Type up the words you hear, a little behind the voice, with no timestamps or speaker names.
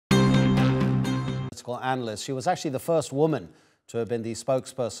political analyst. She was actually the first woman to have been the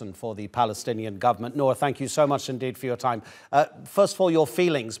spokesperson for the Palestinian government. Nour, thank you so much indeed for your time. First of all, your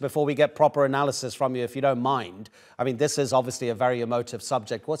feelings before we get proper analysis from you, if you don't mind. I mean, this is obviously a very emotive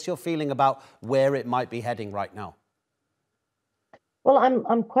subject. What's your feeling about where it might be heading right now? Well,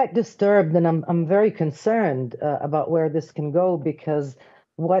 I'm quite disturbed, and I'm very concerned about where this can go, because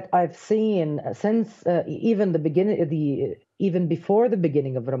what I've seen since even before the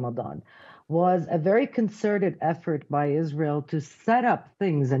beginning of Ramadan was a very concerted effort by Israel to set up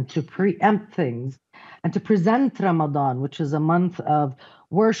things and to preempt things and to present Ramadan, which is a month of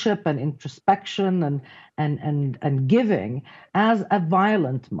worship and introspection and giving, as a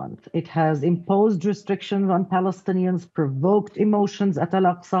violent month. It has imposed restrictions on Palestinians, provoked emotions at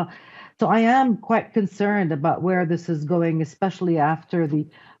Al-Aqsa. So I am quite concerned about where this is going, especially after the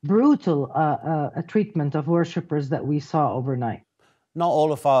brutal treatment of worshippers that we saw overnight. Not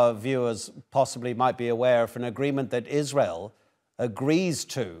all of our viewers possibly might be aware of an agreement that Israel agrees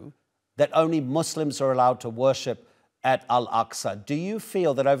to, that only Muslims are allowed to worship at Al-Aqsa. Do you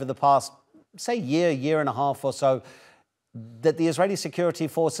feel that over the past, say, year and a half or so, that the Israeli security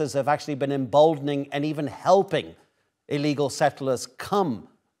forces have actually been emboldening and even helping illegal settlers come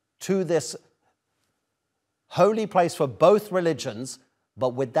to this holy place for both religions,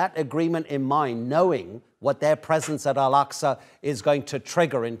 but with that agreement in mind, knowing what their presence at Al-Aqsa is going to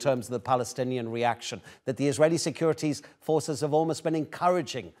trigger in terms of the Palestinian reaction, that the Israeli security forces have almost been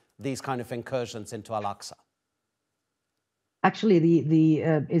encouraging these kind of incursions into Al-Aqsa? Actually, the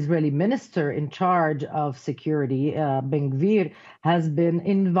Israeli minister in charge of security, Ben-Gvir, has been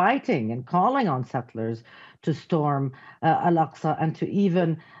inviting and calling on settlers to storm Al-Aqsa and to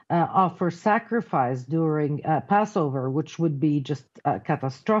even offer sacrifice during Passover, which would be just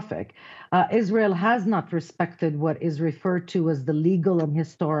catastrophic. Israel has not respected what is referred to as the legal and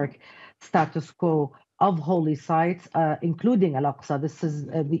historic status quo of holy sites, including Al-Aqsa.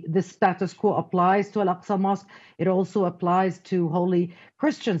 This status quo applies to Al-Aqsa Mosque. It also applies to holy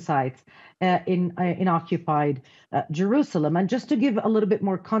Christian sites in occupied Jerusalem. And just to give a little bit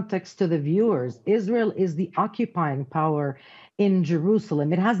more context to the viewers, Israel is the occupying power in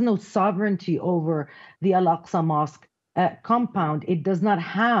Jerusalem. It has no sovereignty over the Al-Aqsa Mosque compound. It does not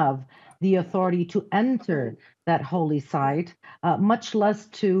have the authority to enter that holy site, much less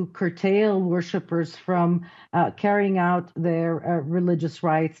to curtail worshippers from carrying out their religious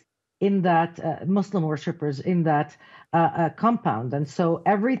rites in that, Muslim worshippers in that compound. And so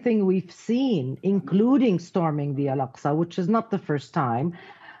everything we've seen, including storming the Al-Aqsa, which is not the first time,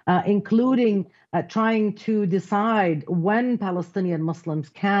 including trying to decide when Palestinian Muslims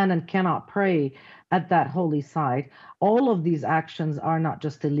can and cannot pray at that holy site, all of these actions are not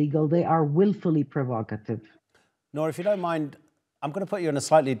just illegal, they are willfully provocative. Nour, if you don't mind, I'm going to put you in a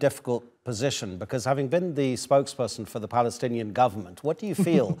slightly difficult position, because having been the spokesperson for the Palestinian government, what do you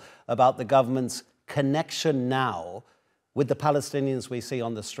feel about the government's connection now with the Palestinians we see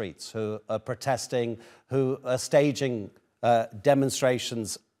on the streets who are protesting, who are staging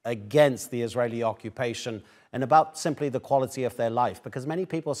demonstrations against the Israeli occupation and about simply the quality of their life? Because many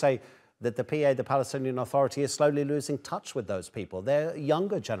people say that the PA, the Palestinian Authority, is slowly losing touch with those people, their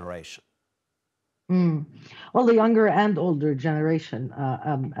younger generation. Well, the younger and older generation,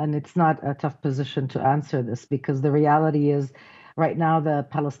 and it's not a tough position to answer this, because the reality is right now the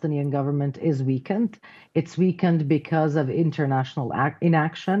Palestinian government is weakened. It's weakened because of international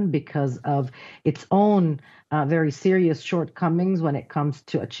inaction, because of its own very serious shortcomings when it comes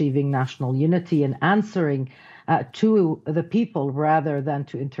to achieving national unity and answering to the people rather than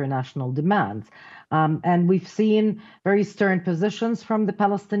to international demands. And we've seen very stern positions from the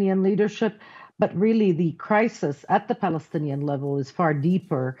Palestinian leadership, but really the crisis at the Palestinian level is far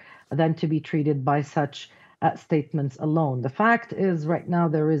deeper than to be treated by such statements alone. The fact is, right now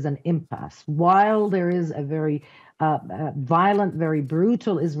there is an impasse. While there is a very violent, very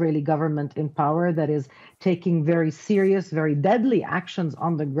brutal Israeli government in power that is taking very serious, very deadly actions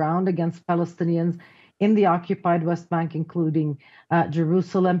on the ground against Palestinians in the occupied West Bank, including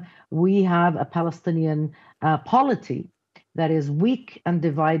Jerusalem, we have a Palestinian polity that is weak and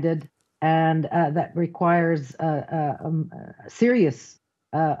divided, and that requires serious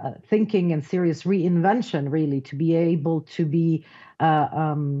thinking and serious reinvention, really, to be able to be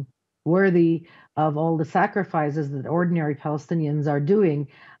worthy of all the sacrifices that ordinary Palestinians are doing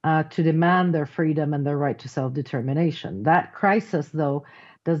to demand their freedom and their right to self-determination. That crisis, though,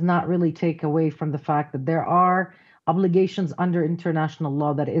 does not really take away from the fact that there are obligations under international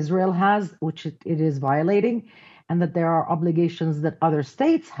law that Israel has, which it is violating, and that there are obligations that other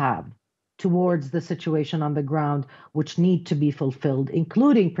states have towards the situation on the ground, which need to be fulfilled,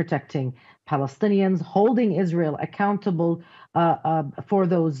 including protecting Palestinians, holding Israel accountable for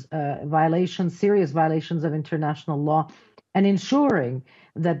those violations, serious violations of international law, and ensuring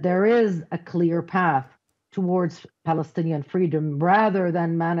that there is a clear path towards Palestinian freedom rather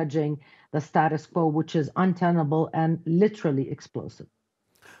than managing the status quo, which is untenable and literally explosive.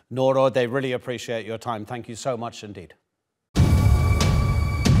 Nour Odeh, really appreciate your time. Thank you so much indeed.